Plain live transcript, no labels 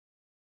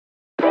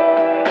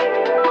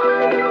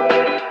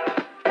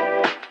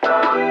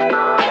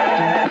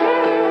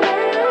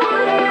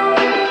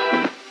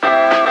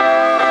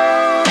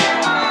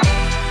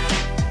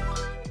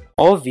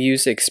All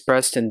views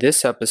expressed in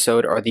this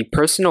episode are the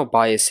personal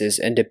biases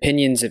and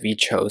opinions of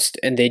each host,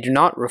 and they do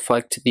not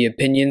reflect the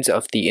opinions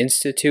of the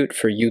Institute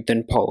for Youth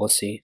and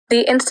Policy.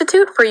 The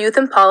Institute for Youth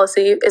and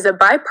Policy is a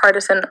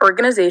bipartisan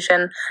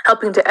organization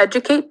helping to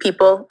educate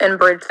people and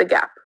bridge the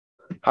gap.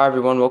 Hi,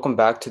 everyone. Welcome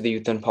back to the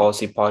Youth and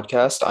Policy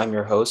Podcast. I'm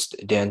your host,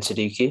 Dan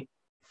Siddiqui.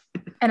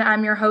 And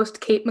I'm your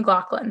host, Kate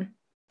McLaughlin.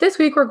 This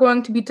week, we're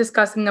going to be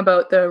discussing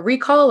about the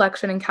recall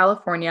election in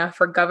California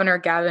for Governor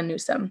Gavin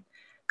Newsom.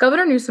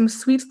 Governor Newsom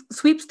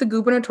sweeps the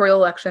gubernatorial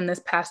election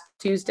this past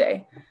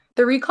Tuesday.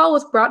 The recall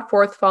was brought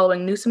forth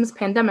following Newsom's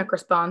pandemic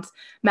response,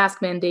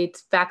 mask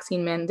mandates,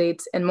 vaccine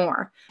mandates, and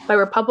more, by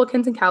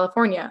Republicans in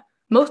California,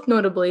 most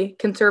notably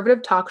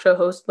conservative talk show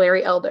host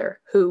Larry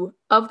Elder, who,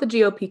 of the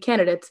GOP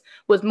candidates,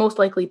 was most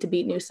likely to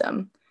beat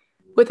Newsom.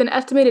 With an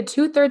estimated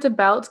 2/3 of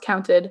ballots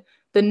counted,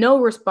 the no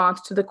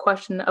response to the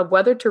question of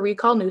whether to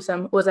recall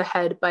Newsom was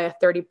ahead by a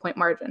 30-point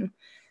margin.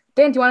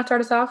 Dan, do you want to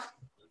start us off?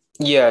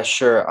 Yeah,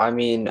 sure. I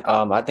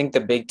think the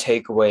big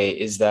takeaway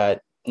is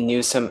that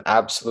Newsom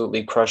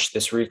absolutely crushed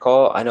this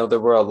recall. I know there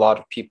were a lot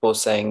of people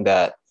saying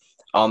that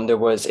there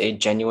was a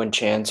genuine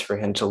chance for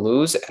him to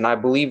lose, and I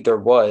believe there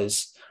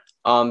was.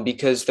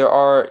 Because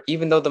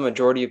even though the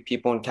majority of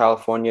people in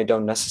California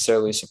don't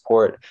necessarily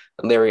support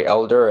Larry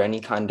Elder or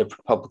any kind of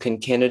Republican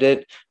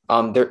candidate,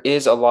 there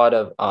is a lot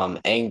of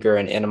anger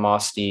and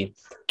animosity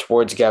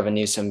towards Gavin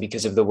Newsom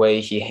because of the way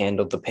he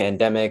handled the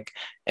pandemic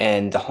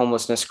and the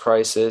homelessness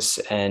crisis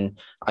and,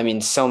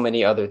 so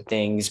many other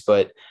things.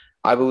 But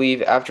I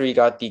believe after he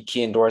got the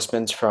key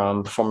endorsements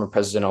from former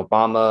President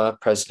Obama,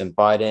 President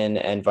Biden,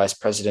 and Vice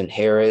President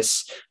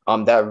Harris,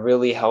 that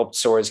really helped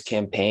soar his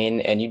campaign.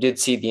 And you did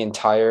see the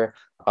entire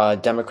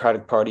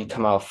Democratic Party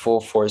come out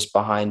full force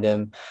behind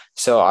him.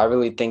 So I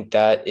really think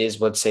that is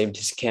what saved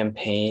his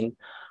campaign.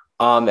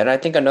 And I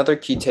think another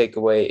key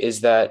takeaway is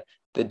that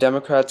the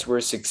Democrats were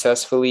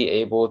successfully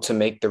able to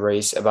make the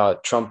race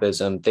about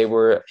Trumpism. They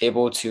were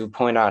able to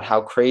point out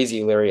how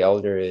crazy Larry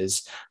Elder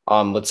is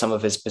with some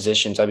of his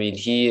positions.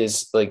 He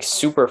is like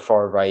super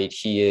far right.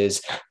 He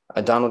is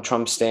a Donald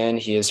Trump stan.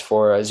 He is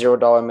for a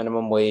 $0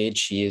 minimum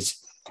wage. He is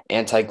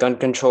anti-gun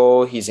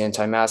control. He's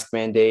anti-mask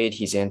mandate.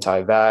 He's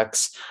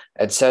anti-vax,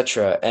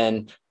 etc.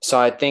 And so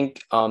I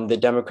think the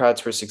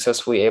Democrats were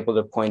successfully able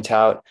to point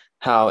out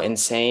how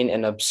insane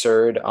and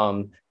absurd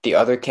the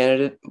other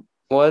candidate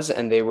was,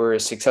 and they were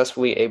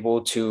successfully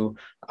able to,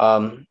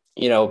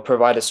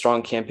 provide a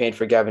strong campaign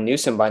for Gavin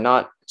Newsom by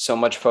not so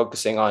much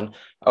focusing on,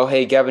 oh,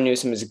 hey, Gavin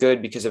Newsom is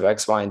good because of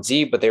X, Y, and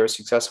Z, but they were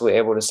successfully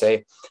able to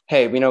say,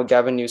 hey, we know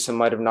Gavin Newsom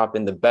might have not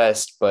been the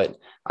best, but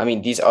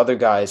these other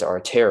guys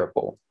are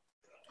terrible.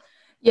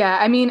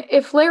 Yeah,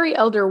 if Larry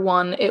Elder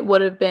won, it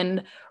would have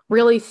been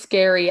really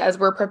scary as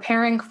we're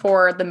preparing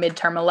for the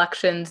midterm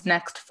elections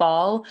next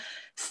fall.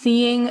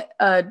 Seeing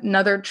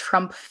another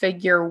Trump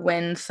figure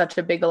win such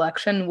a big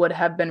election would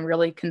have been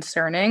really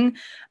concerning.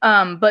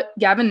 But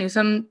Gavin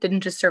Newsom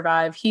didn't just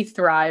survive, he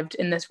thrived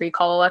in this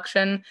recall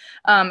election.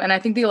 And I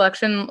think the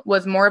election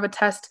was more of a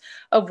test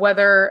of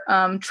whether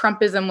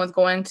Trumpism was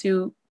going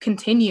to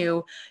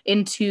continue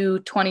into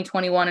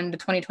 2021 and the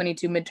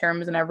 2022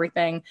 midterms and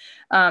everything.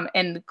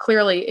 And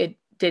clearly it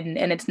didn't,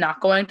 and it's not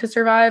going to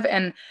survive.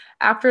 And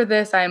after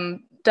this,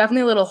 I'm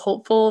definitely a little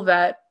hopeful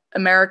that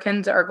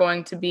Americans are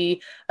going to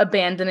be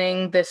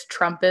abandoning this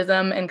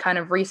Trumpism and kind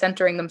of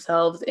recentering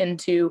themselves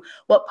into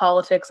what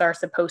politics are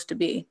supposed to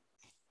be.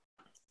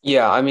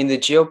 Yeah, the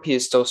GOP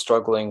is still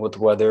struggling with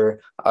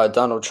whether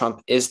Donald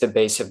Trump is the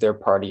base of their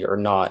party or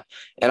not.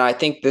 And I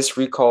think this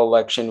recall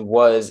election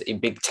was a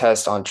big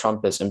test on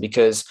Trumpism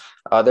because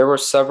there were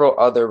several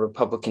other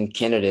Republican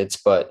candidates,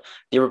 but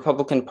the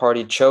Republican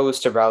Party chose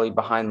to rally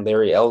behind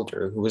Larry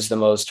Elder, who was the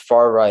most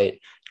far-right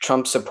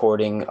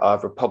Trump-supporting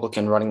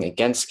Republican running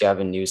against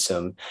Gavin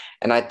Newsom.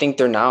 And I think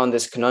they're now in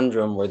this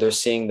conundrum where they're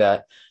seeing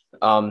that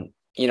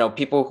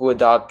people who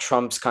adopt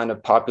Trump's kind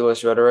of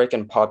populist rhetoric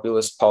and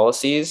populist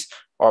policies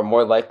are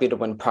more likely to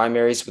win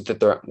primaries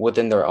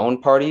within their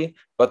own party,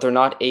 but they're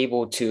not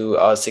able to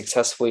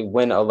successfully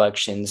win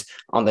elections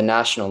on the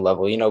national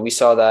level. We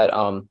saw that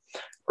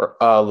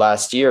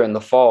last year in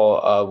the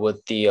fall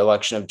with the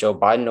election of Joe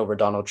Biden over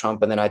Donald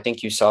Trump. And then I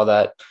think you saw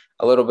that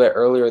a little bit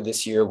earlier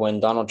this year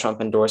when Donald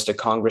Trump endorsed a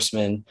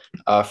congressman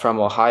from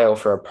Ohio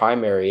for a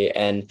primary,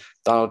 and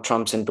Donald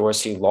Trump's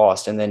endorsee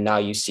lost. And then now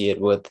you see it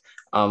with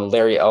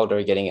Larry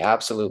Elder getting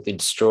absolutely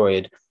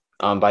destroyed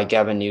by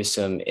Gavin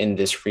Newsom in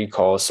this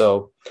recall.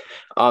 So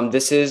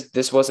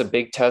this was a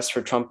big test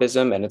for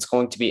Trumpism, and it's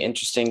going to be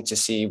interesting to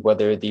see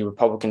whether the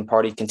Republican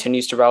Party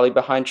continues to rally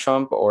behind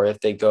Trump or if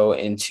they go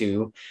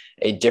into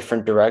a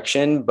different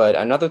direction. But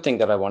another thing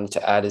that I wanted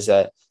to add is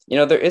that,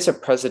 there is a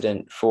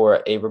precedent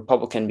for a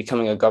Republican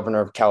becoming a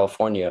governor of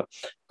California.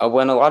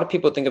 When a lot of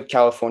people think of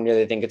California,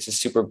 they think it's a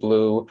super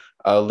blue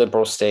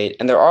liberal state,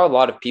 and there are a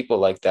lot of people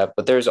like that,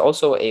 but there's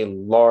also a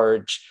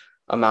large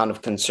amount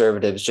of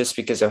conservatives just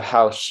because of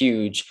how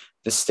huge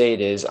the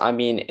state is.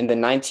 In the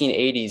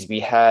 1980s, we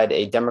had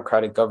a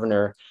Democratic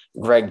governor,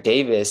 Greg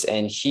Davis,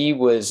 and he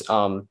was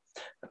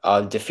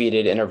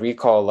defeated in a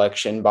recall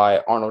election by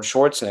Arnold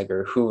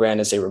Schwarzenegger, who ran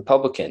as a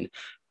Republican.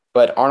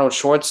 But Arnold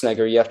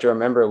Schwarzenegger, you have to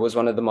remember, was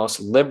one of the most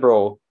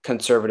liberal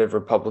conservative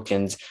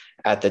Republicans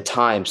at the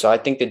time. So I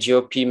think the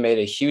GOP made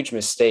a huge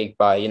mistake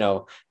by,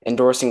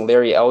 endorsing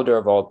Larry Elder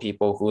of all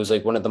people, who was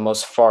like one of the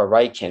most far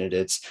right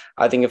candidates.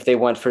 I think if they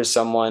went for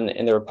someone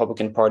in the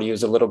Republican Party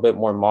who's a little bit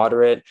more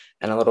moderate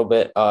and a little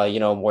bit,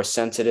 more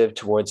sensitive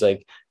towards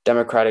like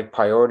Democratic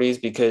priorities,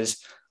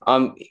 because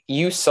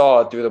you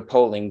saw through the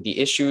polling the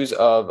issues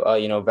of,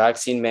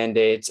 vaccine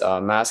mandates,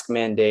 mask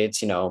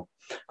mandates,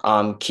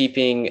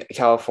 keeping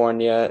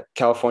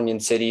Californian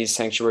cities,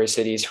 sanctuary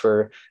cities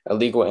for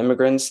illegal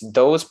immigrants.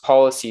 Those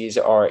policies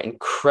are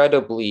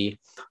incredibly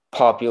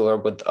popular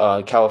with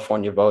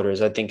California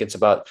voters. I think it's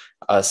about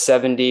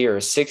 70 or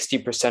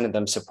 60% of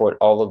them support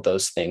all of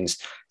those things.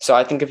 So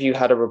I think if you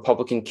had a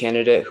Republican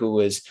candidate who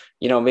was,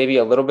 maybe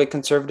a little bit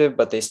conservative,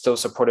 but they still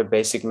supported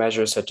basic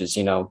measures such as,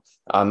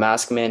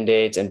 mask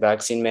mandates and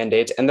vaccine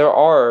mandates. And there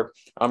are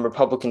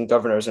Republican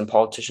governors and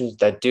politicians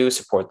that do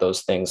support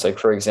those things. Like,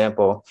 for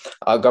example,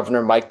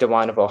 Governor Mike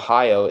DeWine of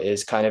Ohio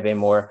is kind of a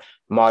more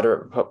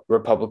moderate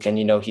Republican.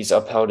 He's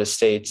upheld his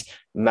state's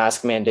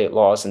mask mandate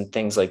laws and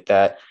things like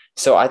that.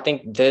 So I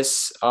think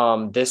this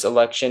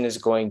election is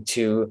going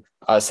to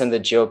send the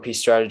GOP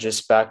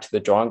strategists back to the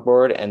drawing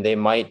board, and they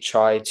might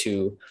try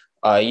to,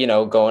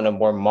 go in a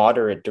more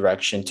moderate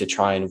direction to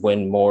try and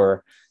win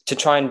more, to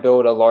try and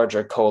build a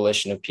larger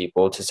coalition of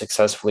people to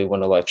successfully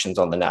win elections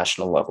on the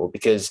national level.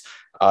 Because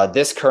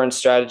this current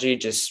strategy,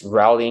 just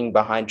rallying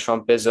behind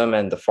Trumpism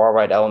and the far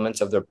right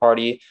elements of their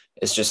party,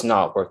 is just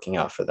not working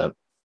out for them.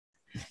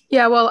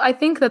 Yeah, well, I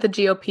think that the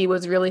GOP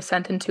was really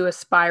sent into a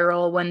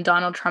spiral when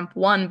Donald Trump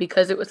won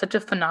because it was such a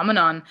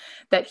phenomenon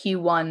that he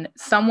won.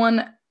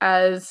 Someone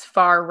as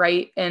far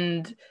right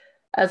and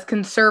as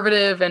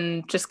conservative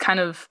and just kind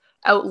of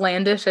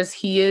outlandish as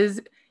he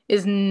is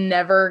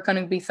never going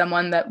to be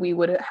someone that we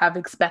would have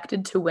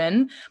expected to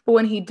win. But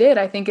when he did,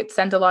 I think it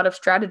sent a lot of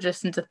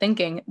strategists into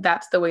thinking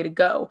that's the way to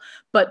go.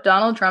 But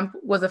Donald Trump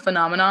was a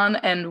phenomenon,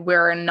 and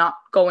we're not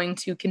going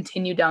to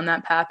continue down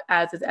that path,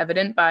 as is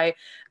evident by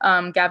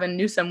Gavin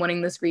Newsom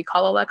winning this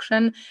recall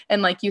election.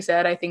 And like you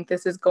said, I think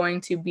this is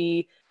going to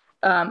be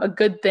a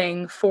good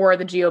thing for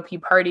the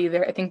GOP party.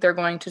 I think they're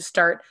going to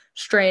start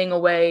straying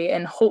away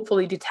and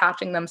hopefully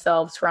detaching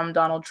themselves from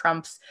Donald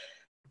Trump's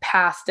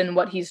past and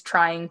what he's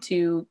trying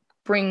to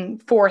bring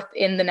forth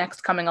in the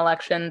next coming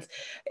elections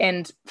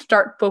and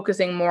start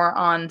focusing more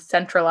on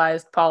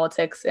centralized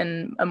politics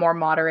and a more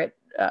moderate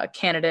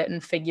candidate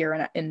and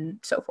figure and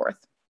so forth.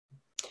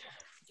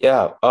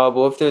 Yeah,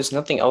 well, if there's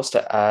nothing else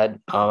to add,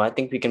 I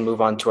think we can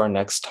move on to our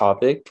next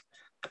topic.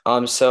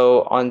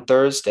 So on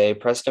Thursday,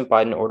 President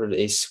Biden ordered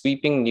a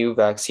sweeping new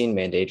vaccine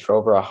mandate for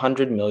over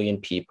 100 million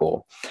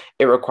people.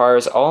 It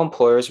requires all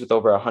employers with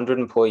over 100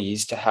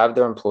 employees to have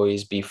their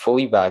employees be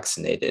fully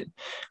vaccinated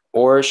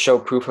or show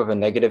proof of a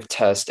negative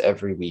test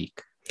every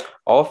week.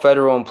 All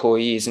federal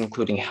employees,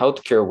 including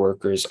healthcare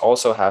workers,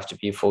 also have to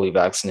be fully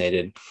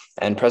vaccinated,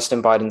 and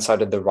President Biden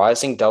cited the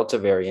rising Delta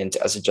variant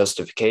as a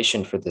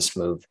justification for this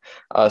move.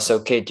 So,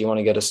 Kate, do you want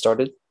to get us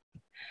started?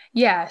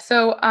 Yeah,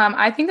 so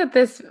I think that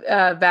this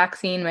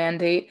vaccine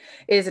mandate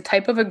is a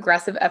type of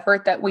aggressive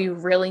effort that we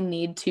really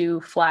need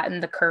to flatten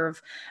the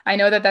curve. I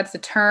know that that's a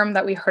term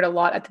that we heard a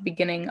lot at the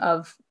beginning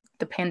of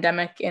the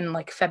pandemic in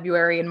like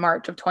February and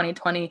March of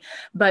 2020,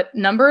 but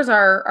numbers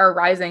are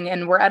rising,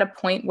 and we're at a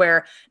point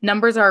where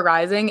numbers are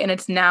rising and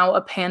it's now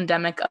a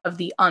pandemic of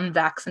the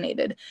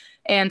unvaccinated.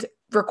 And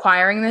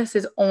requiring this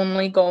is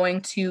only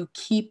going to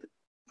keep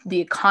the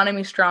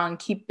economy strong,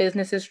 keep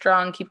businesses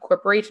strong, keep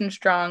corporations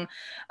strong.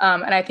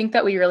 And I think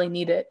that we really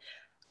need it.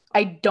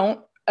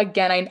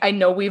 I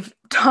know we've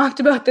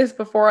talked about this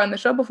before on the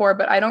show before,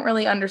 but I don't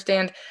really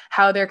understand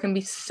how there can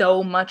be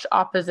so much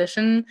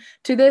opposition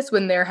to this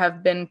when there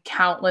have been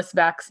countless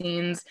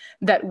vaccines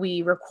that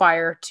we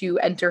require to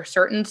enter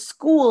certain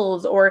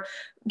schools or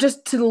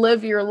just to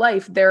live your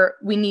life.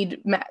 We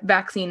need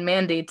vaccine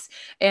mandates.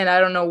 And I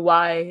don't know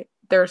why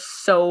there's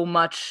so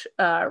much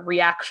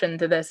reaction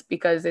to this,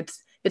 because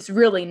it's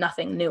really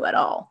nothing new at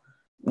all.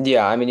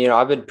 Yeah, I mean,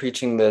 I've been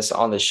preaching this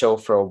on the show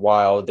for a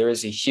while. There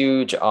is a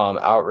huge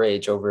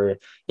outrage over,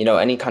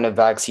 any kind of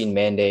vaccine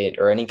mandate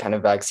or any kind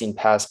of vaccine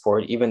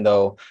passport, even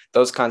though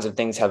those kinds of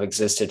things have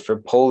existed for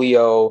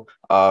polio,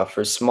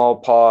 for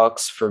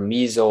smallpox, for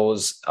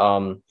measles.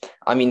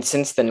 I mean,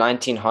 since the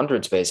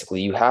 1900s,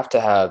 basically, you have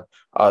to have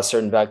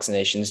certain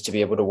vaccinations to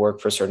be able to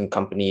work for certain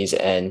companies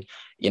and,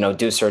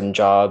 do certain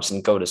jobs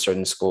and go to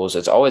certain schools.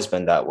 It's always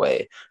been that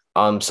way.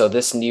 So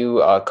this new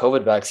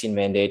COVID vaccine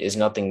mandate is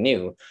nothing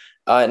new.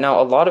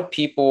 Now, a lot of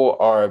people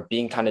are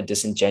being kind of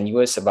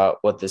disingenuous about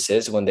what this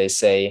is when they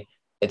say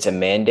it's a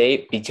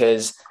mandate,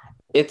 because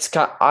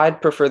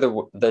I'd prefer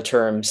the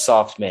term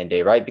soft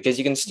mandate, right? Because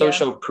you can still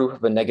show proof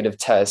of a negative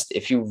test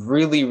if you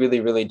really,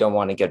 really, really don't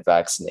want to get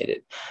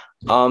vaccinated.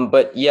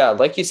 But yeah,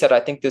 like you said,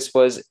 I think this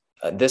was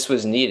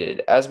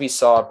needed. As we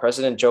saw,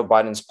 President Joe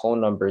Biden's poll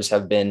numbers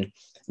have been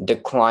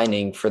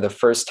declining for the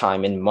first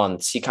time in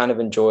months. He kind of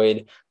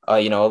enjoyed, a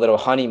little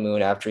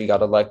honeymoon after he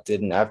got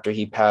elected and after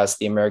he passed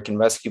the American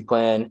Rescue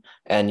Plan,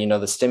 and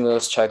the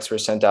stimulus checks were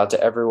sent out to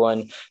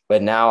everyone.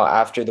 But now,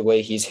 after the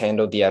way he's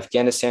handled the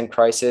Afghanistan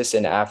crisis,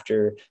 and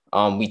after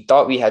we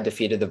thought we had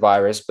defeated the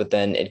virus, but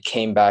then it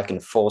came back in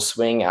full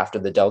swing after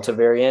the Delta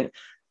variant.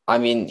 I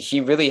mean,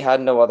 he really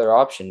had no other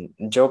option.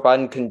 Joe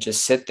Biden couldn't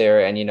just sit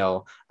there and,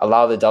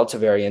 allow the Delta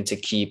variant to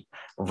keep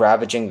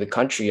ravaging the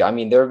country. I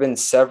mean, there have been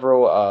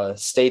several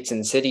states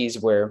and cities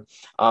where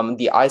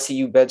the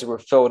ICU beds were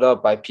filled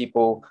up by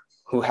people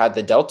who had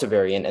the Delta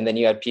variant. And then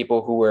you had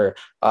people who were,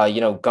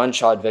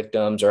 gunshot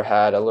victims or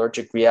had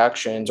allergic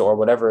reactions or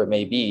whatever it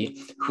may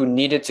be, who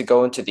needed to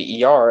go into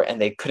the ER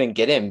and they couldn't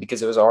get in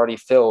because it was already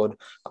filled,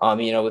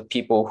 with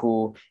people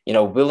who,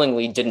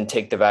 willingly didn't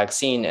take the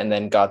vaccine and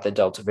then got the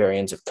Delta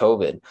variants of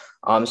COVID.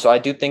 So I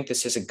do think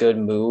this is a good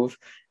move.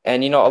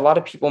 And, a lot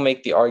of people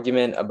make the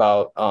argument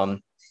about,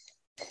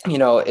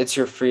 it's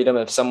your freedom.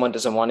 If someone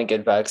doesn't want to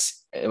get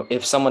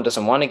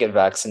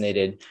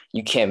vaccinated,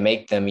 you can't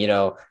make them.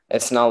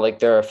 It's not like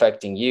they're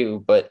affecting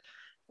you, but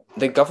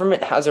the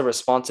government has a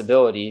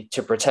responsibility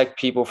to protect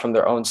people from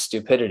their own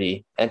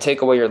stupidity and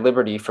take away your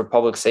liberty for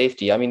public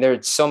safety. I mean, there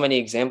are so many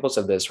examples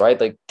of this, right?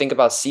 Like, think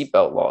about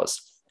seatbelt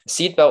laws.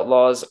 Seatbelt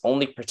laws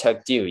only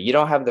protect you. You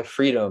don't have the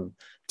freedom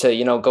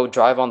to, go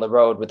drive on the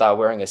road without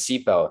wearing a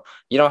seatbelt.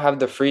 You don't have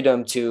the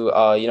freedom to,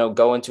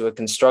 go into a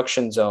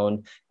construction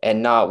zone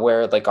and not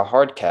wear like a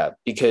hard cap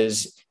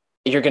because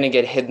you're going to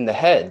get hit in the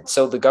head.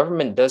 So the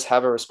government does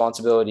have a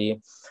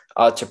responsibility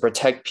to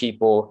protect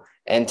people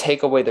and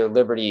take away their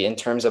liberty in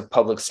terms of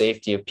public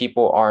safety if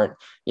people aren't,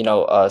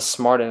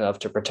 smart enough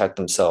to protect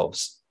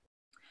themselves.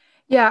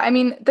 Yeah, I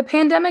mean, the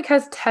pandemic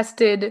has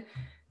tested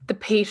the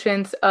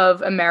patience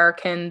of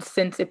Americans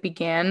since it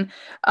began.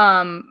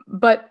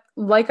 But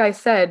like I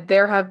said,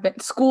 there have been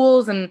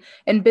schools and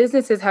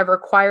businesses have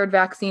required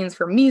vaccines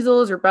for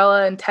measles,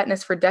 rubella, and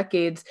tetanus for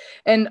decades.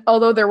 And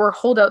although there were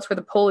holdouts for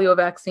the polio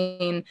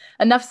vaccine,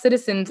 enough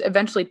citizens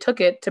eventually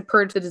took it to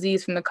purge the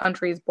disease from the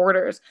country's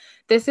borders.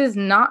 This is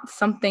not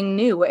something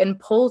new, and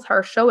polls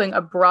are showing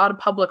a broad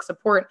public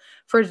support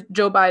for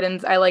Joe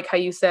Biden's. I like how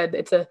you said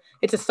it's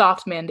a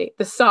soft mandate,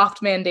 the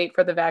soft mandate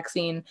for the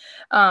vaccine.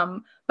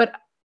 But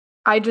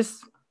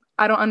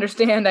I don't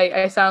understand.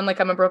 I sound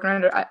like I'm a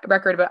broken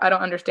record, but I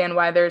don't understand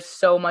why there's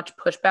so much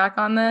pushback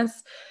on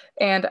this.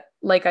 And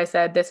like I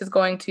said, this is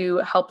going to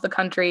help the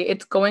country.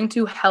 It's going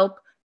to help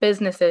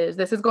businesses.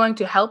 This is going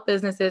to help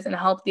businesses and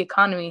help the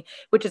economy,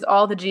 which is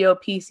all the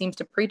GOP seems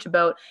to preach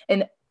about.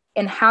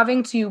 And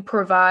having to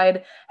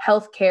provide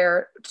health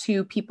care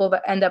to people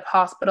that end up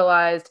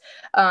hospitalized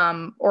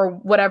or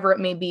whatever it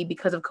may be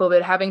because of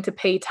COVID, having to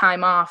pay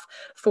time off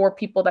for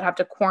people that have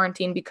to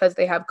quarantine because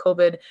they have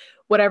COVID,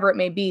 whatever it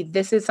may be,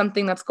 this is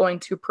something that's going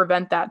to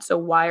prevent that. So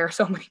why are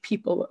so many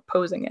people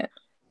opposing it?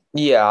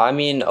 Yeah, I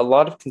mean, a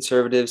lot of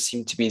conservatives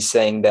seem to be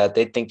saying that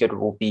they think it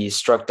will be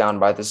struck down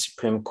by the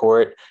Supreme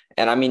Court.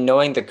 And I mean,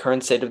 knowing the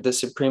current state of the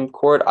Supreme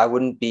Court, I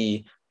wouldn't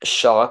be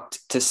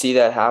shocked to see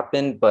that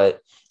happen.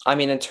 But I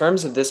mean, in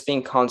terms of this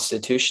being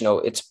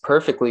constitutional, it's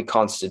perfectly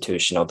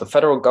constitutional. The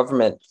federal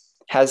government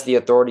has the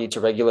authority to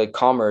regulate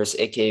commerce,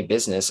 aka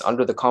business,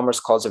 under the Commerce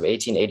Clause of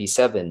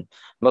 1887,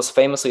 most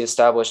famously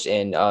established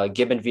in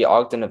Gibbon v.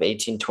 Ogden of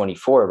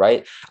 1824,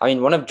 right? I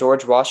mean, one of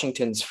George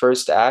Washington's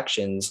first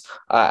actions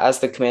as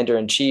the commander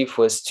in chief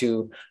was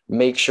to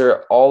make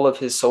sure all of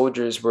his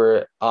soldiers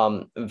were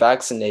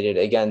vaccinated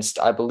against,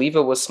 I believe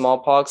it was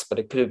smallpox, but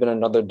it could have been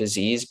another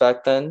disease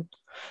back then.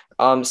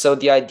 So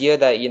the idea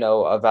that,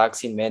 a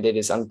vaccine mandate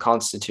is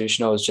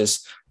unconstitutional is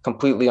just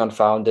completely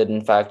unfounded.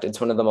 In fact, it's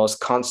one of the most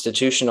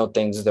constitutional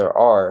things there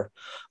are.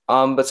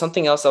 But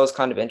something else that was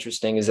kind of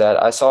interesting is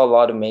that I saw a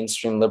lot of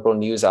mainstream liberal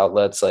news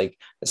outlets like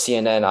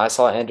CNN. I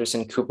saw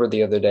Anderson Cooper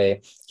the other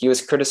day. He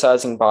was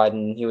criticizing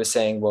Biden. He was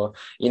saying, well,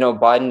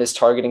 Biden is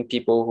targeting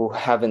people who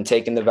haven't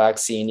taken the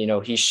vaccine.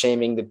 He's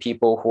shaming the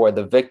people who are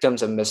the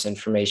victims of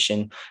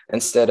misinformation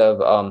instead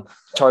of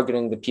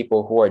targeting the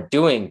people who are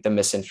doing the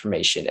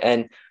misinformation.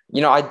 And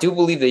I do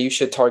believe that you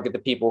should target the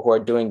people who are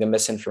doing the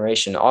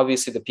misinformation.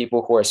 Obviously, the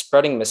people who are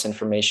spreading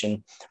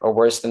misinformation are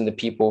worse than the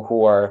people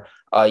who are,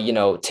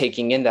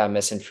 taking in that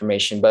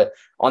misinformation. But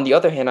on the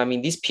other hand, I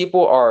mean, these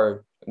people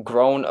are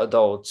grown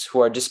adults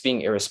who are just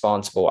being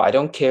irresponsible. I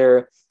don't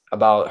care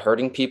about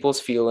hurting people's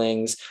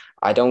feelings.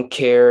 I don't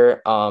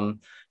care,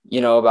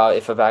 about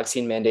if a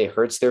vaccine mandate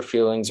hurts their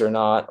feelings or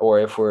not, or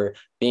if we're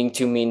being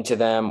too mean to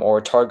them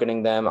or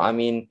targeting them. I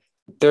mean,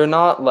 they're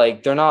not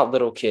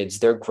little kids.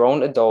 They're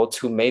grown adults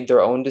who made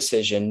their own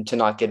decision to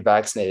not get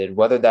vaccinated,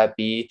 whether that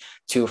be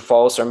to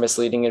false or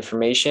misleading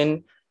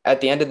information.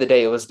 At the end of the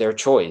day, it was their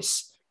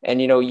choice. And,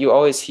 you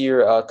always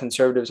hear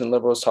conservatives and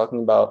liberals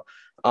talking about,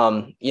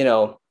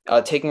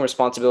 taking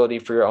responsibility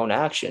for your own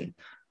action.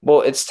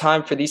 Well, it's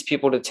time for these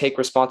people to take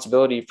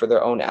responsibility for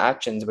their own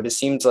actions. But it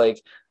seems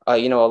like a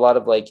lot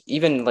of like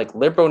even like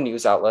liberal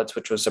news outlets,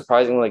 which was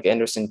surprising, like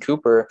Anderson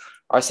Cooper,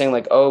 are saying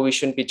like, oh, we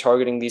shouldn't be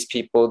targeting these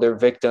people. They're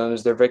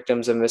victims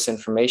of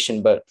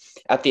misinformation. But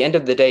at the end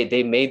of the day,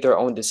 they made their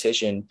own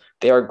decision.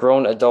 They are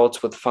grown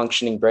adults with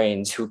functioning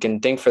brains who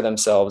can think for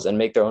themselves and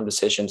make their own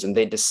decisions. And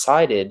they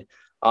decided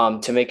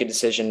to make a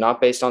decision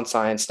not based on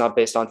science, not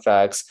based on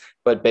facts,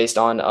 but based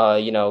on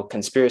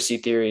conspiracy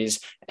theories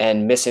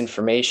and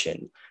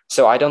misinformation.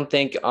 So I don't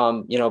think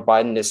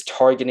Biden is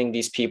targeting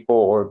these people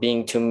or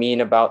being too mean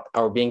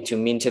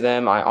to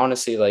them. I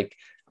honestly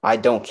I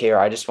don't care.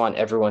 I just want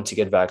everyone to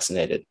get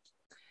vaccinated.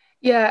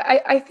 Yeah,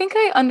 I think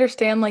I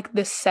understand like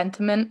this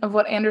sentiment of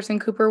what Anderson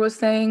Cooper was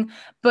saying,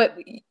 but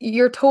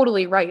you're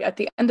totally right. At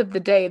the end of the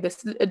day,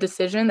 this is a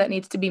decision that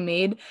needs to be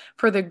made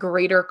for the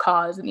greater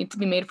cause. It needs to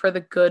be made for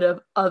the good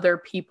of other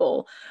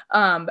people.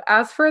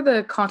 As for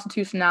the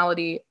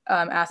constitutionality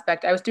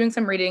aspect, I was doing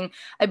some reading.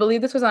 I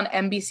believe this was on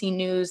NBC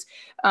News,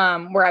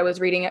 where I was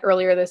reading it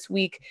earlier this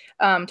week,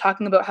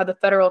 talking about how the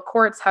federal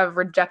courts have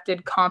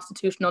rejected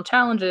constitutional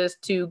challenges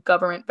to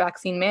government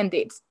vaccine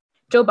mandates.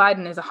 Joe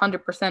Biden is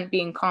 100%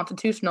 being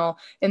constitutional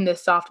in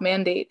this soft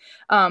mandate.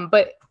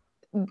 But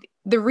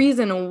the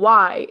reason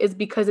why is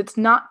because it's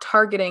not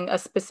targeting a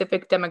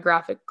specific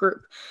demographic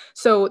group.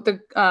 So the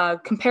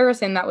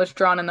comparison that was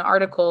drawn in the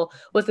article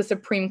was the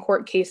Supreme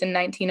Court case in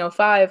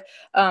 1905.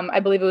 I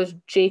believe it was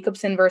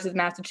Jacobson versus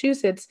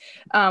Massachusetts,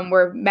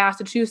 where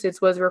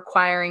Massachusetts was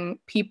requiring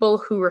people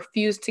who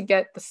refused to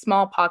get the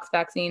smallpox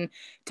vaccine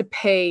to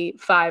pay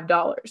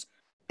 $5.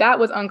 That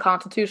was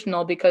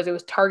unconstitutional because it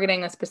was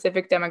targeting a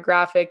specific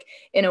demographic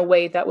in a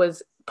way that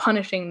was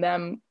punishing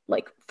them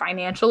like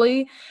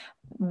financially.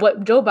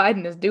 What Joe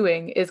Biden is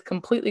doing is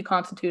completely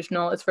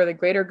constitutional. It's for the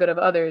greater good of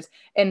others.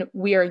 And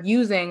we are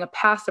using a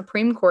past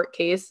Supreme Court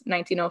case,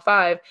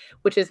 1905,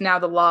 which is now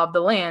the law of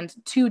the land,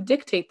 to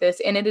dictate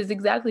this. And it is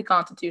exactly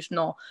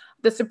constitutional.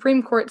 The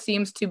Supreme Court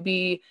seems to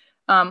be,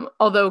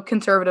 although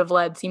conservative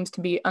led, seems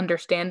to be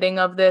understanding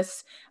of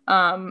this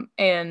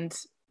and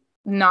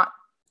not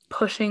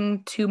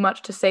pushing too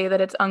much to say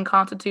that it's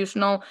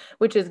unconstitutional,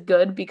 which is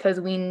good because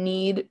we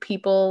need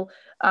people,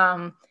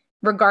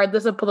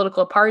 regardless of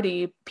political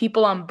party,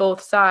 people on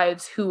both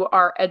sides who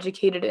are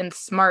educated and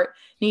smart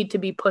need to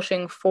be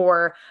pushing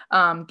for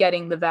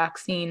getting the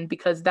vaccine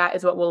because that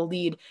is what will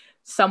lead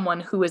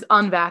someone who is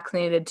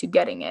unvaccinated to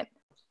getting it.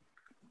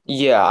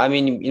 Yeah, I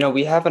mean,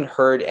 we haven't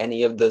heard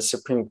any of the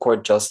Supreme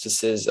Court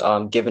justices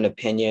give an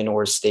opinion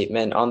or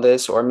statement on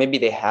this, or maybe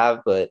they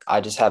have, but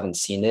I just haven't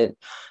seen it.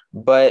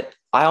 But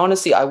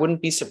I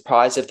wouldn't be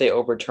surprised if they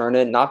overturn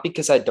it, not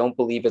because I don't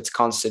believe it's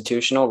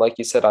constitutional. Like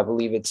you said, I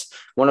believe it's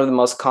one of the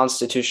most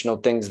constitutional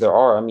things there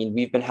are. I mean,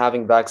 we've been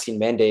having vaccine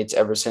mandates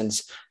ever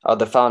since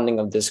the founding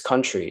of this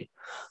country.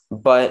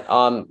 But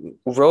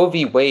Roe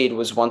v. Wade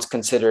was once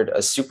considered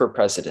a super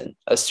president.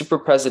 A super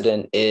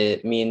president,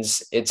 it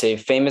means it's a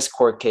famous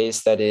court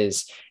case that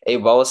is a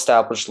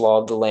well-established law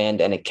of the land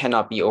and it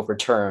cannot be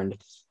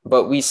overturned.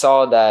 But we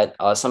saw that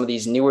some of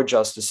these newer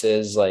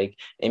justices like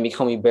Amy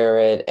Coney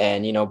Barrett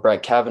and,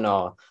 Brett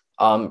Kavanaugh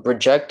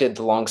rejected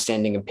the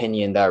longstanding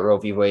opinion that Roe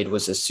v. Wade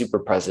was a super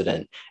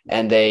president.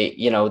 And they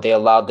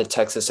allowed the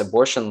Texas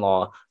abortion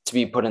law to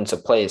be put into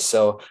place.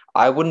 So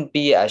I wouldn't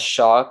be as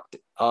shocked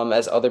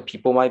as other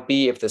people might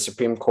be if the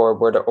Supreme Court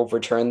were to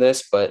overturn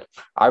this, but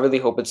I really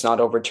hope it's not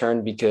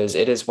overturned because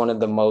it is one of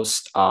the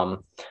most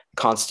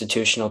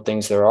constitutional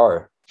things there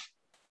are.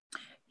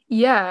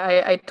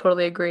 Yeah, I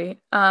totally agree.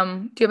 Do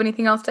you have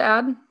anything else to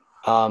add?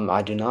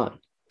 I do not.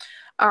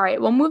 All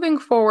right. Well, moving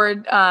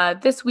forward,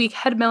 this week,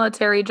 head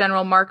military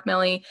General Mark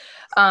Milley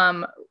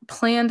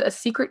planned a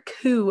secret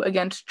coup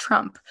against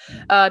Trump.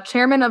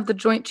 Chairman of the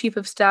Joint Chief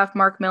of Staff,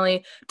 Mark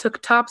Milley,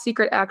 took top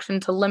secret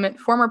action to limit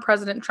former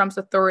President Trump's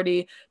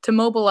authority to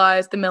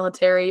mobilize the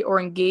military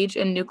or engage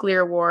in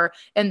nuclear war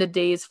in the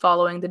days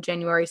following the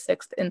January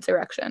 6th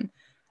insurrection.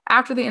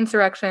 After the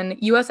insurrection,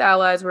 U.S.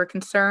 allies were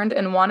concerned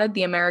and wanted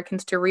the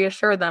Americans to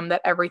reassure them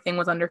that everything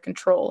was under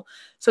control.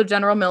 So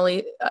General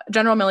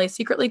Milley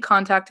secretly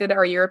contacted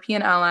our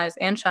European allies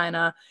and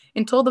China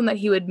and told them that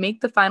he would make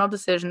the final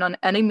decision on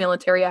any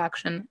military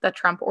action that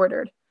Trump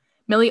ordered.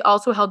 Milley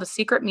also held a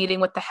secret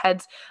meeting with the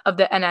heads of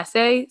the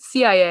NSA,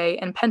 CIA,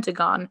 and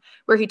Pentagon,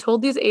 where he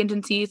told these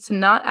agencies to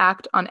not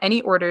act on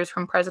any orders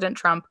from President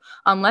Trump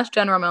unless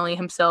General Milley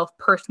himself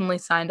personally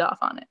signed off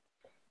on it.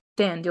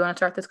 Dan, do you want to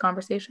start this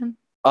conversation?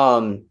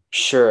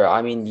 Sure.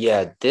 I mean,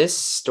 yeah, this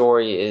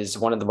story is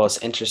one of the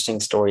most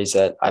interesting stories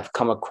that I've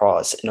come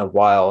across in a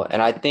while.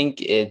 And I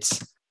think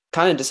it's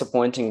kind of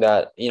disappointing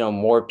that,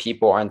 more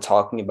people aren't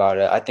talking about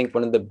it. I think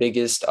one of the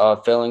biggest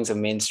failings of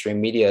mainstream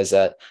media is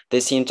that they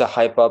seem to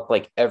hype up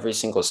like every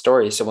single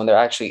story. So when there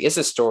actually is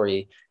a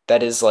story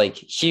that is like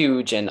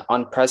huge and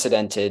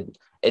unprecedented,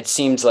 it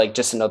seems like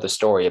just another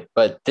story.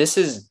 But this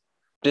is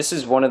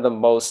one of the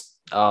most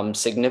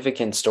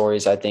significant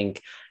stories, I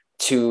think,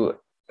 to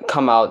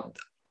come out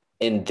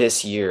in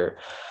this year.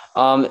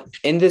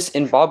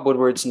 In Bob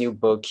Woodward's new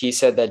book, he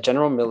said that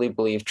General Milley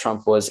believed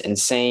Trump was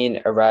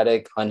insane,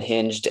 erratic,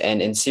 unhinged,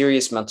 and in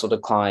serious mental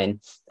decline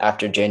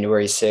after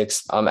January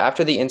 6th.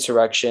 After the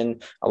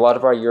insurrection, a lot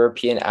of our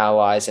European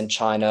allies and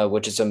China,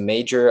 which is a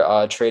major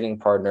trading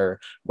partner,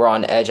 were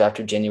on edge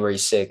after January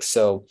 6th.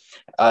 So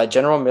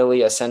General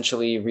Milley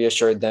essentially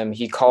reassured them.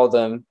 He called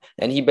them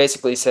and he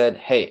basically said,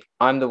 "Hey,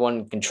 I'm the one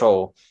in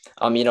control.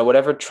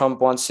 Whatever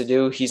Trump wants to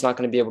do, he's not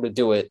going to be able to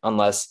do it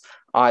unless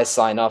I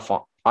sign off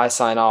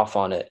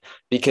on it."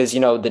 Because,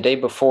 the day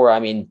before, I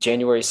mean,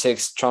 January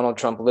 6th, Donald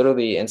Trump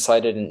literally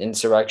incited an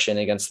insurrection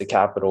against the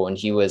Capitol and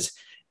he was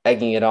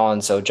egging it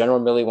on. So General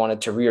Milley wanted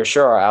to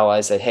reassure our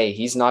allies that, hey,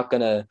 he's not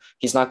gonna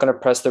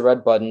press the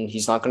red button.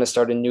 He's not gonna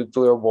start a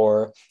nuclear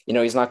war.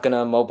 He's not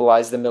gonna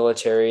mobilize the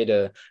military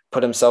to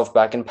put himself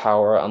back in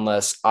power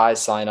unless I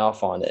sign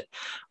off on it.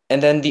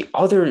 And then the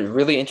other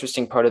really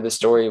interesting part of the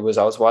story was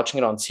I was watching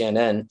it on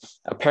CNN.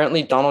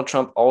 Apparently, Donald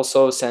Trump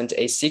also sent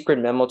a secret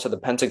memo to the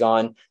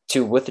Pentagon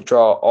to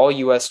withdraw all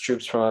US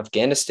troops from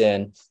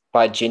Afghanistan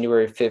by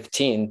January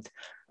 15th.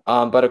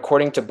 But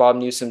according to Bob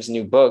Newsom's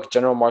new book,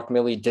 General Mark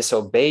Milley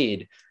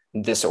disobeyed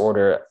this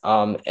order.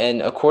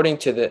 And according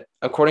to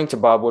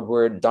Bob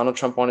Woodward, Donald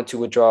Trump wanted to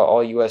withdraw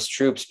all US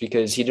troops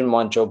because he didn't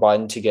want Joe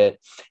Biden to get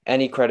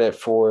any credit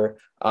for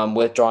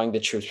withdrawing the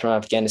troops from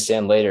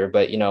Afghanistan later.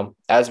 But,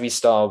 as we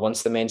saw,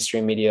 once the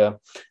mainstream media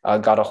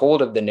got a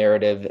hold of the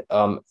narrative,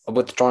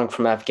 withdrawing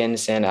from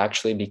Afghanistan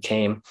actually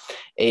became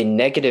a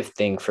negative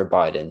thing for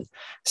Biden.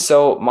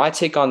 So my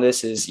take on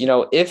this is,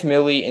 if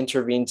Milley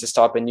intervened to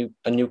stop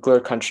a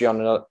nuclear country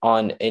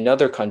on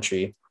another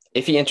country,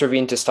 if he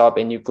intervened to stop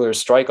a nuclear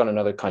strike on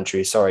another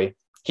country, sorry,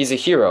 he's a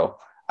hero.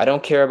 I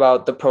don't care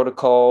about the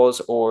protocols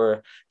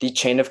or the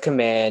chain of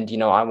command.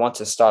 I want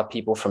to stop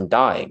people from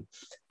dying.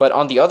 But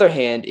on the other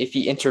hand, if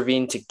he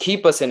intervened to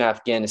keep us in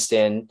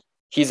Afghanistan,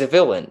 he's a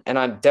villain. And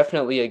I'm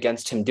definitely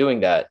against him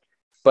doing that.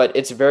 But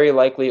it's very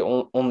likely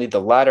only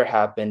the latter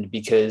happened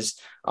because,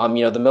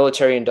 the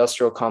military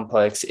industrial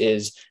complex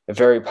is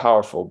very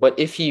powerful. But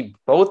if he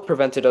both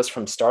prevented us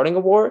from starting a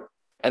war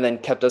and then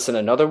kept us in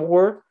another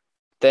war,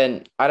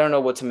 then I don't know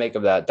what to make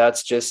of that.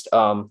 That's just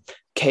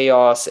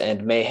chaos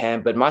and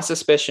mayhem. But my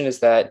suspicion is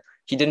that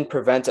he didn't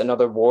prevent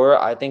another war.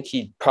 I think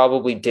he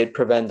probably did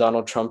prevent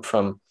Donald Trump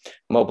from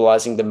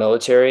mobilizing the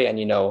military and,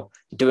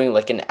 doing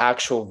like an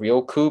actual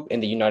real coup in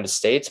the United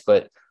States.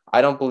 But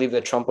I don't believe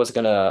that Trump was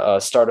going to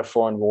start a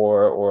foreign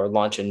war or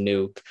launch a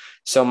nuke.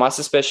 So my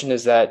suspicion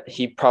is that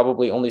he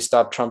probably only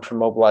stopped Trump from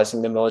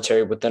mobilizing the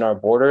military within our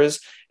borders.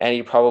 And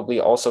he probably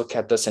also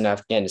kept us in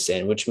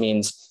Afghanistan, which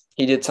means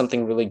he did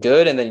something really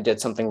good and then he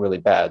did something really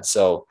bad.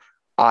 So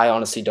I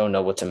honestly don't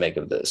know what to make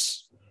of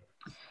this.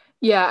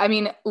 Yeah, I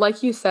mean,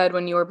 like you said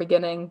when you were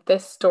beginning,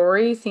 this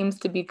story seems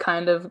to be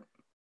kind of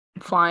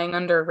flying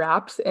under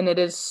wraps and it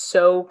is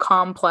so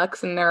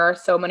complex and there are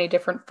so many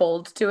different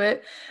folds to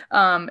it.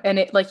 And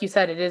it, like you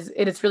said, it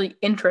is really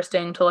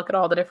interesting to look at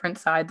all the different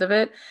sides of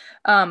it.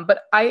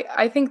 But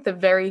I think the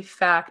very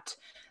fact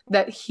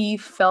that he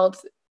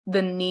felt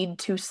the need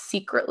to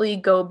secretly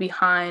go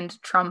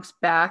behind Trump's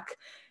back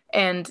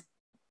and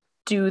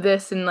do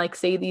this and like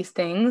say these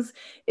things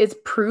is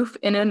proof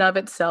in and of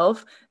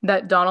itself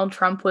that Donald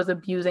Trump was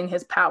abusing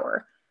his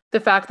power. The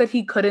fact that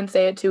he couldn't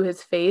say it to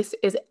his face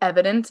is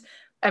evident.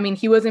 I mean,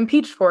 he was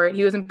impeached for it.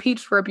 He was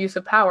impeached for abuse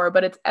of power,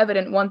 but it's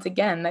evident once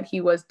again that he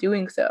was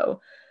doing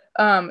so.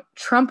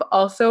 Trump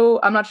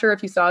also, I'm not sure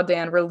if you saw,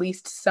 Dan,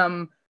 released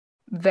some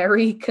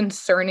very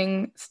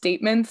concerning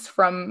statements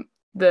from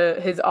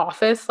his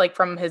office, like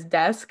from his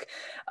desk,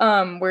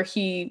 where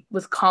he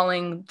was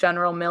calling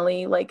General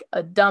Milley like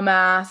a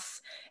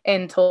dumbass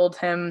and told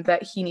him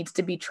that he needs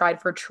to be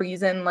tried for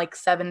treason like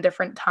 7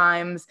 different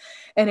times.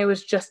 And it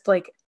was just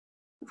like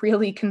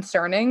really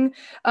concerning.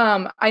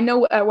 I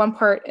know at one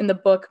part in the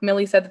book,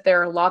 Milley said that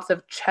there are lots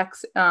of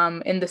checks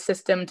in the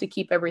system to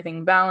keep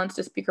everything balanced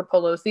to Speaker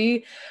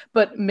Pelosi,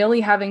 but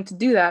Milley having to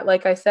do that,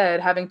 like I said,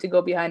 having to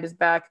go behind his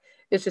back,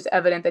 it's just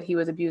evident that he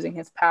was abusing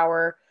his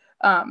power.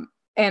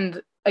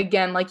 And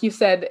again, like you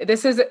said,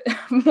 this is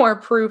more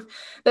proof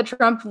that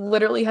Trump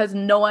literally has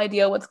no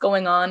idea what's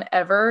going on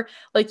ever.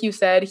 Like you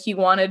said, he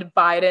didn't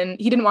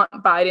want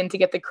Biden to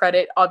get the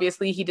credit.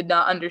 Obviously, he did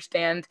not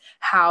understand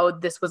how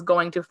this was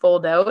going to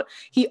fold out.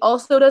 He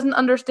also doesn't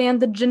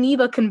understand the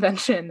Geneva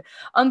Convention.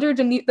 Under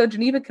the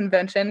Geneva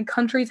Convention,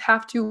 countries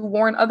have to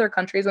warn other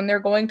countries when they're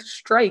going to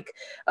strike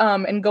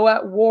and go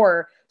at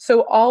war.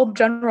 So all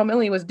General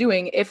Milley was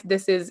doing, if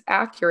this is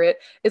accurate,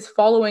 is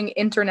following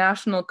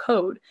international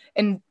code.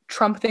 And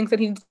Trump thinks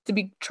that he needs to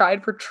be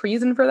tried for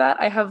treason for that.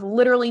 I have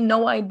literally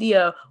no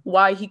idea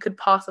why he could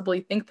possibly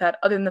think that,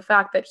 other than the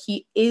fact that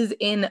he is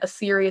in a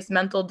serious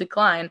mental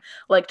decline,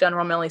 like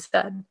General Milley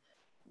said.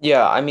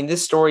 Yeah, I mean,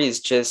 this story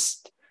is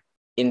just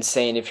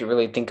insane if you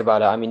really think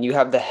about it. I mean, you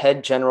have the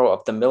head general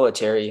of the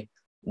military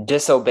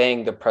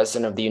disobeying the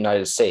president of the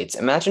United States.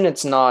 Imagine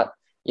it's not,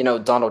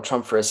 Donald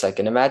Trump for a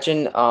second.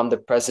 Imagine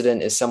the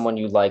president is someone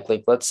you like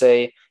let's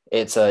say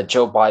it's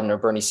Joe Biden or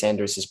Bernie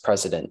Sanders is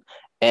president,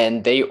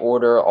 and they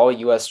order all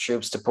U.S.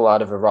 troops to pull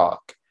out of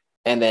Iraq.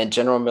 And then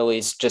General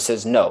Milley just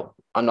says, no,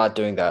 I'm not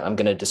doing that. I'm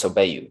going to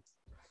disobey you.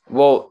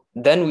 Well,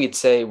 then we'd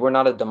say we're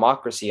not a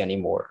democracy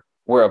anymore.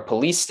 We're a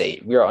police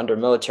state. We are under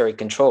military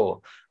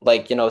control,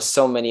 like,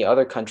 so many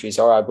other countries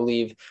are. I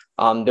believe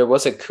there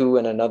was a coup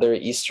in another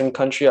Eastern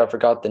country. I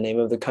forgot the name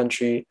of the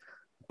country,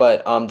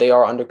 but they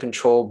are under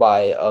control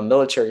by a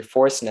military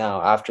force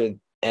now after,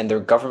 and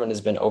their government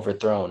has been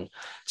overthrown.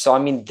 So, I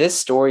mean, this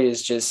story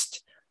is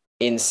just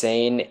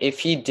insane. If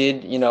he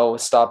did,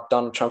 stop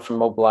Donald Trump from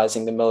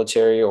mobilizing the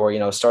military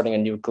or, starting a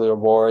nuclear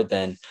war,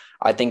 then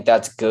I think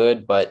that's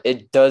good, but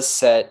it does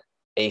set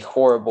a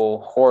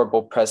horrible,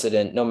 horrible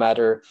precedent, no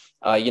matter,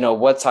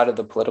 what side of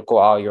the political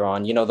aisle you're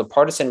on. The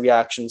partisan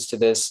reactions to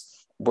this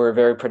were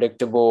very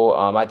predictable.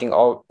 I think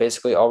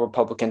basically all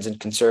Republicans and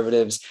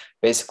conservatives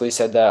basically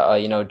said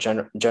that,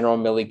 General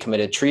Milley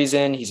committed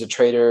treason. He's a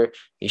traitor.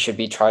 He should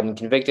be tried and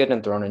convicted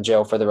and thrown in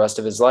jail for the rest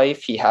of his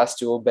life. He has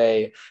to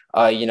obey,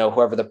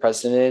 whoever the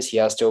president is. He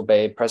has to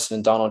obey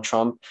President Donald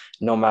Trump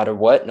no matter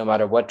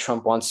what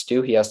Trump wants to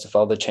do. He has to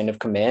follow the chain of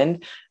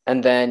command.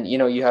 And then,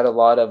 you had a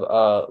lot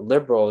of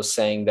liberals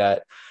saying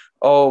that,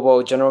 oh,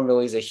 well, General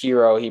Milley's a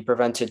hero. He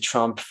prevented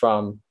Trump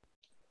from,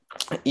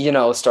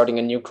 starting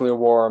a nuclear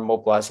war,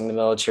 mobilizing the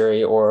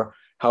military, or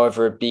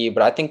however it be.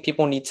 But I think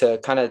people need to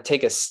kind of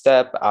take a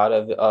step out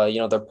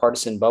of, their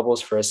partisan bubbles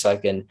for a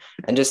second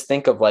and just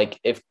think of, like,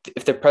 if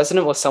the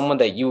president was someone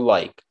that you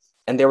like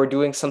and they were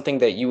doing something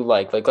that you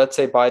like let's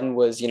say Biden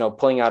was,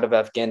 pulling out of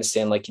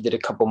Afghanistan like he did a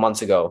couple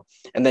months ago,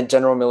 and then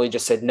General Milley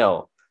just said,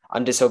 no,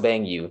 I'm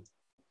disobeying you,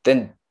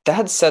 then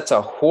that sets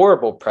a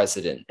horrible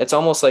precedent. It's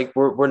almost like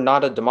we're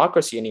not a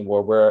democracy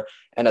anymore. We're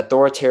an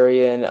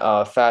authoritarian,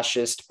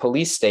 fascist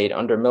police state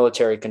under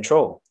military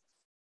control.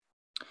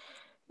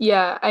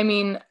 Yeah, I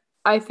mean,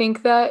 I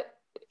think that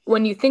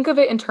when you think of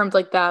it in terms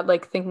like that,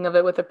 like thinking of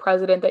it with a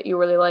president that you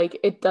really like,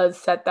 it does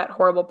set that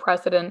horrible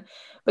precedent.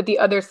 But the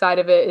other side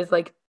of it is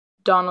like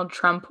Donald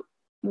Trump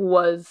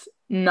was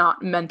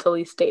not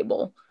mentally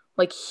stable.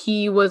 Like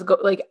he was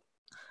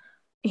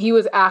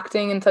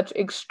acting in such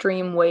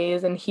extreme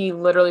ways and he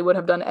literally would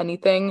have done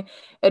anything.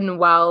 And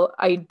while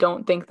I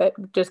don't think that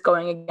just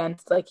going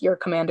against like your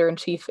commander in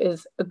chief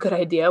is a good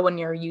idea when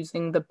you're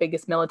using the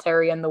biggest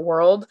military in the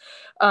world,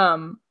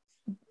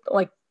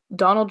 like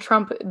Donald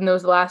Trump in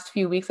those last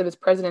few weeks of his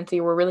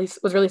presidency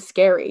was really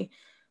scary.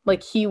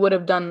 Like he would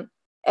have done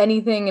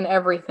anything and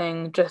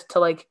everything just to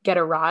like get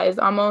a rise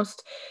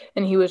almost,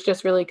 and he was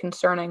just really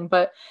concerning.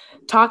 But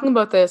talking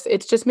about this,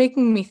 it's just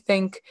making me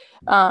think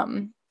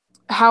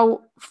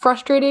how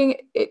frustrating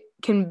it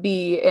can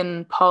be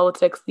in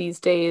politics these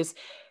days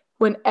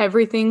when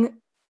every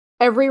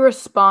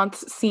response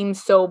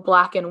seems so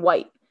black and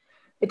white.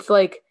 It's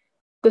like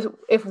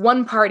if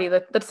one party,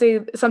 let's say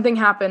something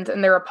happens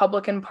and the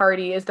Republican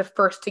Party is the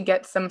first to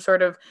get some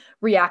sort of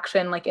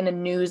reaction, like in a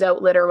news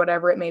outlet or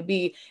whatever it may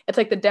be, it's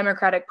like the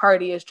Democratic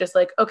Party is just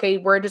like, okay,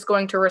 we're just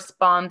going to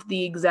respond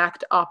the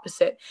exact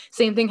opposite.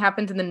 Same thing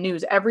happens in the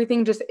news.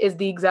 Everything just is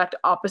the exact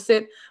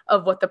opposite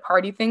of what the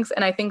party thinks.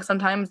 And I think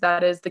sometimes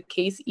that is the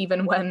case,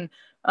 even when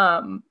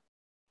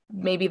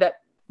maybe the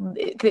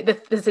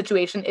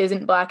situation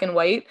isn't black and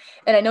white.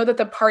 And I know that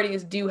the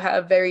parties do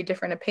have very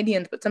different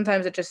opinions, but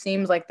sometimes it just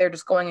seems like they're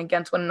just going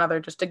against one another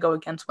just to go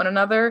against one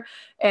another.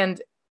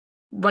 And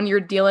when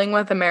you're dealing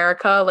with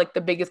America, like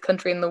the biggest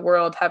country in the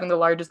world, having the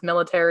largest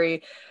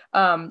military,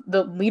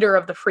 the leader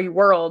of the free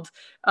world,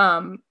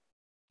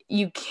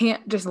 you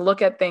can't just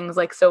look at things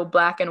like so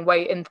black and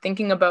white. And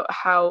thinking about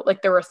how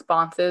like the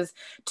responses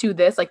to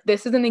this, like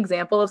this is an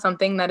example of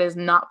something that is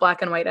not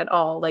black and white at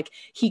all. Like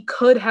he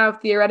could have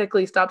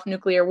theoretically stopped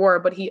nuclear war,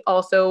 but he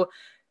also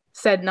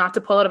said not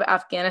to pull out of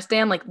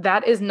Afghanistan. Like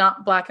that is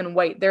not black and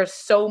white. There's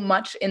so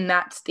much in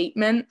that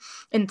statement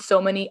and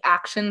so many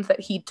actions that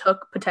he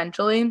took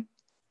potentially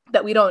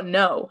that we don't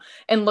know.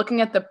 And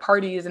looking at the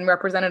parties and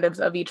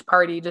representatives of each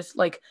party, just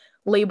like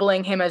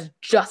labeling him as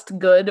just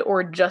good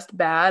or just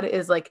bad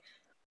is like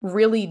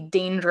really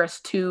dangerous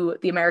to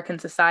the American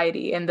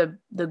society and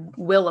the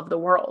will of the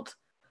world.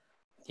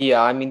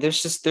 Yeah, I mean,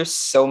 there's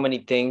so many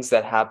things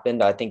that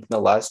happened, I think, in the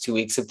last 2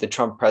 weeks of the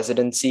Trump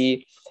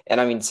presidency. And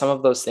I mean, some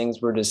of those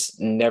things we're just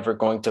never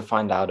going to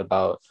find out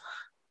about.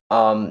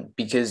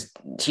 Because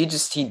he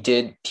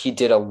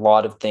did a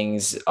lot of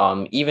things,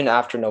 even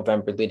after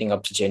November leading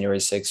up to January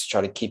 6th to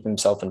try to keep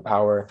himself in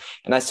power.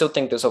 And I still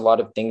think there's a lot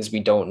of things we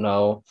don't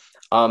know.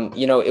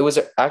 It was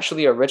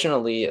actually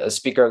originally a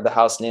Speaker of the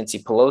House, Nancy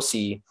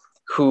Pelosi,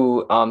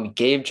 who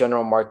gave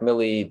General Mark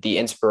Milley the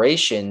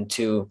inspiration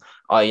to,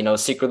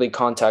 secretly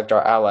contact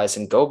our allies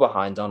and go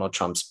behind Donald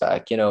Trump's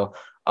back.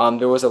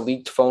 There was a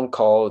leaked phone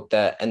call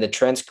and the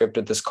transcript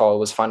of this call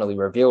was finally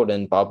revealed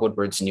in Bob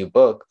Woodward's new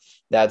book,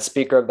 that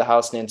Speaker of the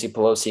House, Nancy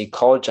Pelosi,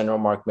 called General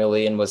Mark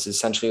Milley and was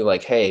essentially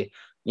like, hey,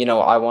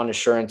 I want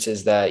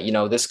assurances that,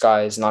 this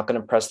guy is not going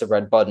to press the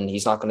red button.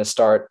 He's not going to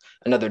start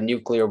another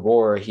nuclear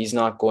war. He's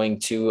not going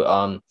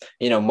to,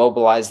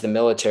 mobilize the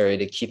military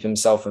to keep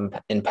himself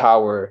in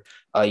power.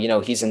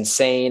 he's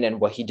insane, and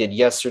what he did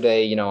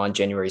yesterday, on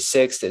January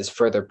 6th is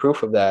further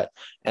proof of that.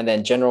 And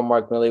then General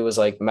Mark Milley was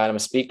like, Madam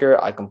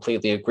Speaker, I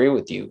completely agree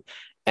with you.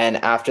 And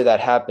after that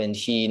happened,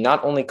 he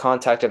not only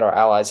contacted our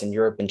allies in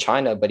Europe and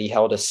China, but he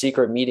held a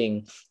secret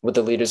meeting with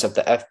the leaders of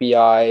the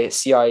FBI,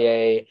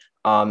 CIA,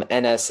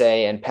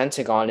 NSA, and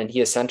Pentagon. And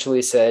he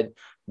essentially said,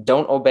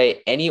 don't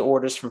obey any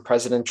orders from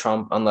President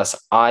Trump unless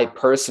I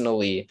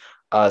personally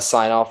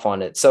sign off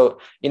on it. So,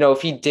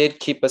 if he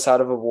did keep us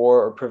out of a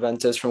war or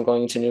prevent us from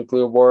going into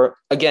nuclear war,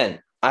 again,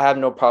 I have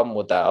no problem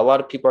with that. A lot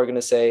of people are going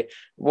to say,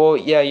 well,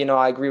 yeah,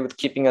 I agree with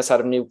keeping us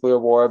out of nuclear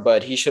war,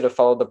 but he should have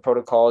followed the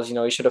protocols.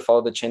 He should have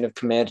followed the chain of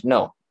command.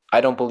 No,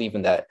 I don't believe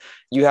in that.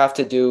 You have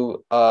to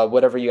do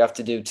whatever you have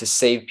to do to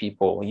save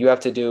people. You have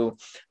to do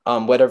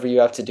whatever you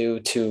have to do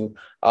to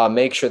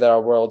make sure that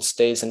our world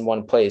stays in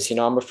one place.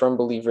 I'm a firm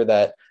believer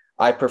that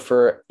I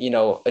prefer,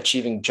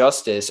 achieving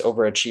justice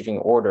over achieving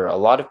order. A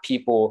lot of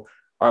people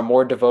are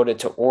more devoted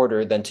to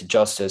order than to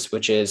justice,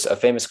 which is a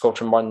famous quote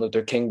from Martin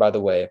Luther King, by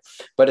the way.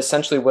 But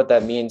essentially what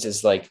that means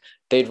is like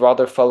they'd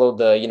rather follow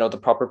the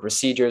proper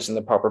procedures and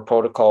the proper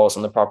protocols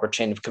and the proper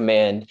chain of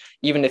command,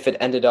 even if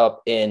it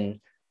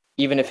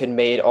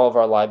made all of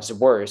our lives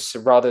worse,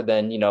 rather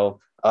than,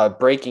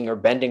 breaking or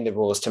bending the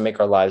rules to make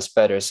our lives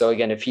better. So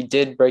again, if he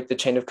did break the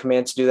chain of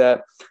command to do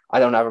that,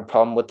 I don't have a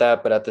problem with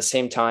that. But at the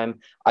same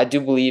time, I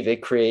do believe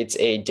it creates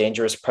a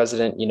dangerous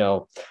precedent,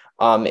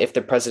 if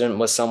the president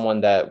was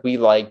someone that we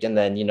liked, and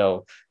then,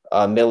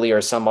 Milley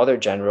or some other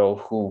general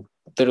who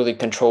literally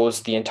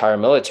controls the entire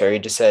military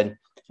just said,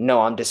 no,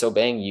 I'm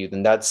disobeying you,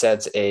 then that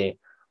sets a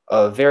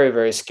very,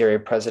 very scary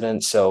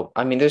precedent. So,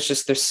 I mean,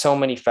 there's so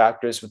many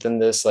factors within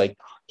this. Like,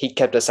 he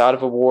kept us out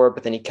of a war,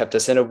 but then he kept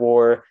us in a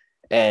war.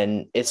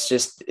 And it's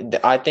just,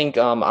 I think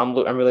I'm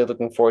really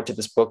looking forward to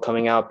this book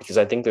coming out, because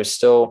I think there's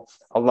still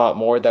a lot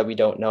more that we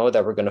don't know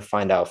that we're going to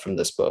find out from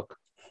this book.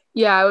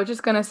 Yeah, I was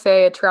just going to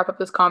say, to wrap up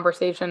this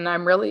conversation,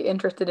 I'm really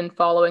interested in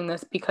following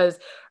this because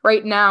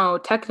right now,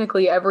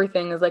 technically,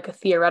 everything is like a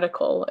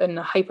theoretical and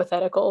a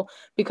hypothetical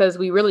because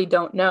we really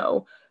don't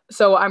know.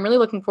 So I'm really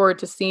looking forward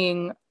to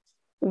seeing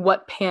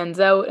what pans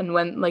out and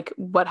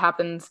what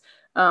happens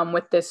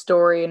with this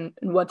story and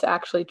what's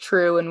actually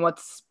true and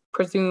what's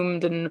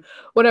presumed and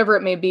whatever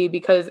it may be,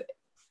 because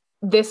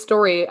this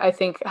story, I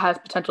think, has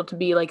potential to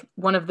be like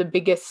one of the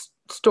biggest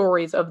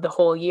stories of the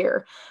whole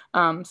year.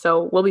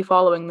 So we'll be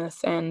following this,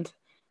 and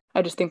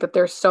I just think that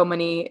there's so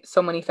many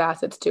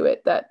facets to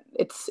it that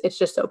it's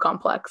just so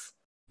complex.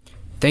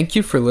 Thank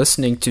you for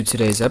listening to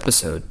today's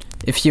episode.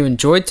 If you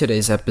enjoyed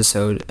today's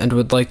episode and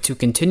would like to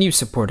continue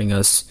supporting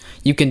us,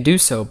 you can do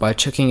so by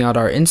checking out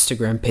our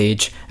Instagram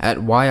page at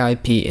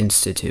YIP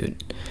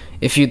Institute.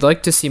 If you'd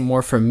like to see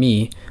more from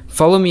me,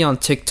 follow me on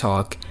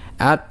TikTok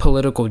at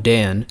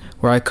PoliticalDan,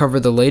 where I cover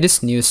the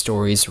latest news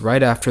stories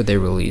right after they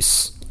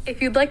release.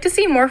 If you'd like to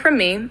see more from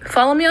me,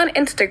 follow me on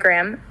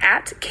Instagram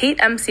at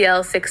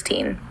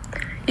KateMCL16.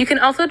 You can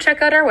also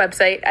check out our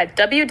website at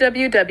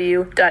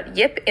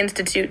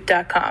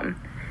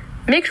www.yipinstitute.com.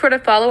 Make sure to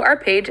follow our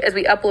page as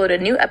we upload a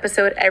new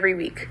episode every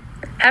week.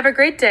 Have a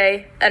great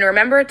day, and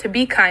remember to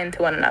be kind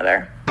to one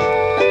another.